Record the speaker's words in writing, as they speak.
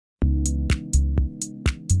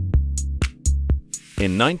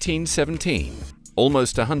In 1917,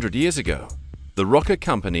 almost 100 years ago, the Roca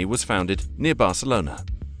company was founded near Barcelona.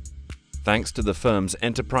 Thanks to the firm's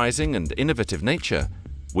enterprising and innovative nature,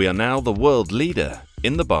 we are now the world leader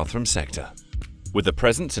in the bathroom sector. With a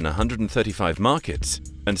presence in 135 markets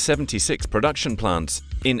and 76 production plants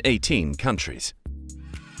in 18 countries.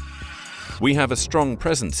 We have a strong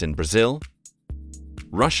presence in Brazil,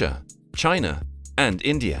 Russia, China, and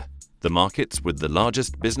India, the markets with the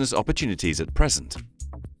largest business opportunities at present.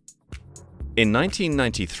 In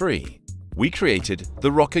 1993, we created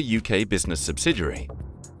the Roca UK business subsidiary,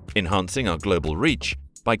 enhancing our global reach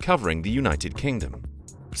by covering the United Kingdom.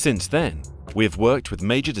 Since then, we have worked with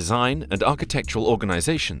major design and architectural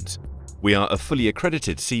organizations. We are a fully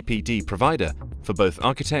accredited CPD provider for both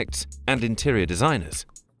architects and interior designers,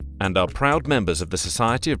 and are proud members of the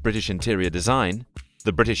Society of British Interior Design,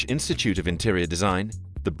 the British Institute of Interior Design,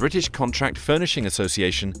 the British Contract Furnishing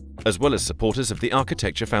Association, as well as supporters of the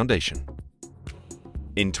Architecture Foundation.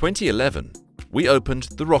 In 2011, we opened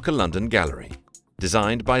the Roca London Gallery,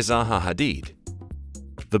 designed by Zaha Hadid.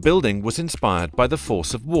 The building was inspired by the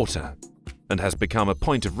force of water and has become a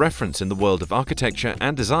point of reference in the world of architecture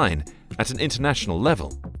and design at an international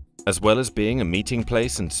level, as well as being a meeting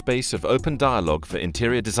place and space of open dialogue for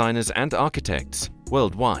interior designers and architects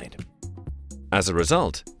worldwide. As a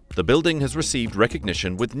result, the building has received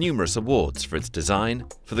recognition with numerous awards for its design,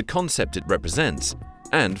 for the concept it represents,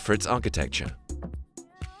 and for its architecture.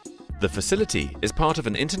 The facility is part of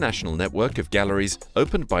an international network of galleries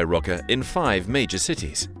opened by Roca in 5 major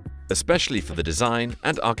cities, especially for the design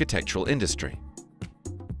and architectural industry.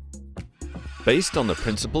 Based on the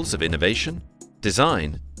principles of innovation,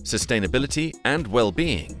 design, sustainability, and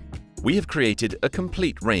well-being, we have created a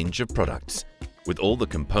complete range of products, with all the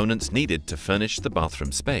components needed to furnish the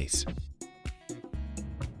bathroom space.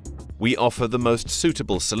 We offer the most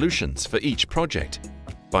suitable solutions for each project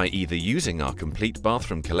by either using our complete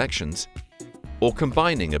bathroom collections or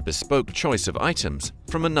combining a bespoke choice of items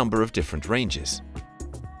from a number of different ranges.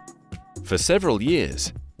 For several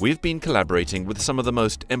years, we've been collaborating with some of the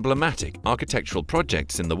most emblematic architectural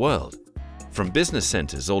projects in the world, from business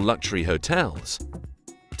centers or luxury hotels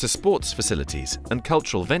to sports facilities and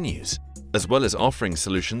cultural venues, as well as offering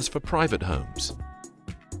solutions for private homes.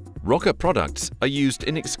 Roca products are used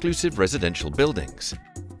in exclusive residential buildings.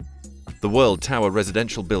 The World Tower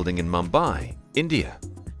residential building in Mumbai, India.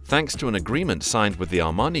 Thanks to an agreement signed with the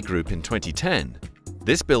Armani Group in 2010,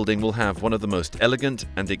 this building will have one of the most elegant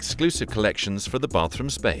and exclusive collections for the bathroom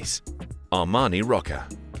space, Armani Roca.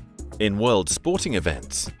 In world sporting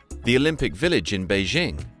events, the Olympic Village in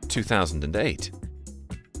Beijing, 2008.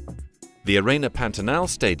 The Arena Pantanal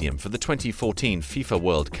Stadium for the 2014 FIFA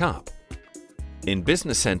World Cup. In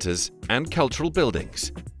business centers and cultural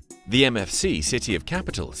buildings, the MFC City of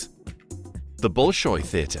Capitals, the Bolshoi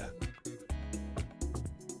Theatre.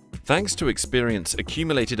 Thanks to experience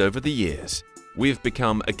accumulated over the years, we have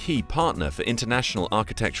become a key partner for international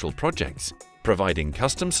architectural projects, providing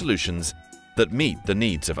custom solutions that meet the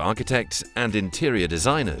needs of architects and interior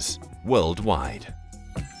designers worldwide.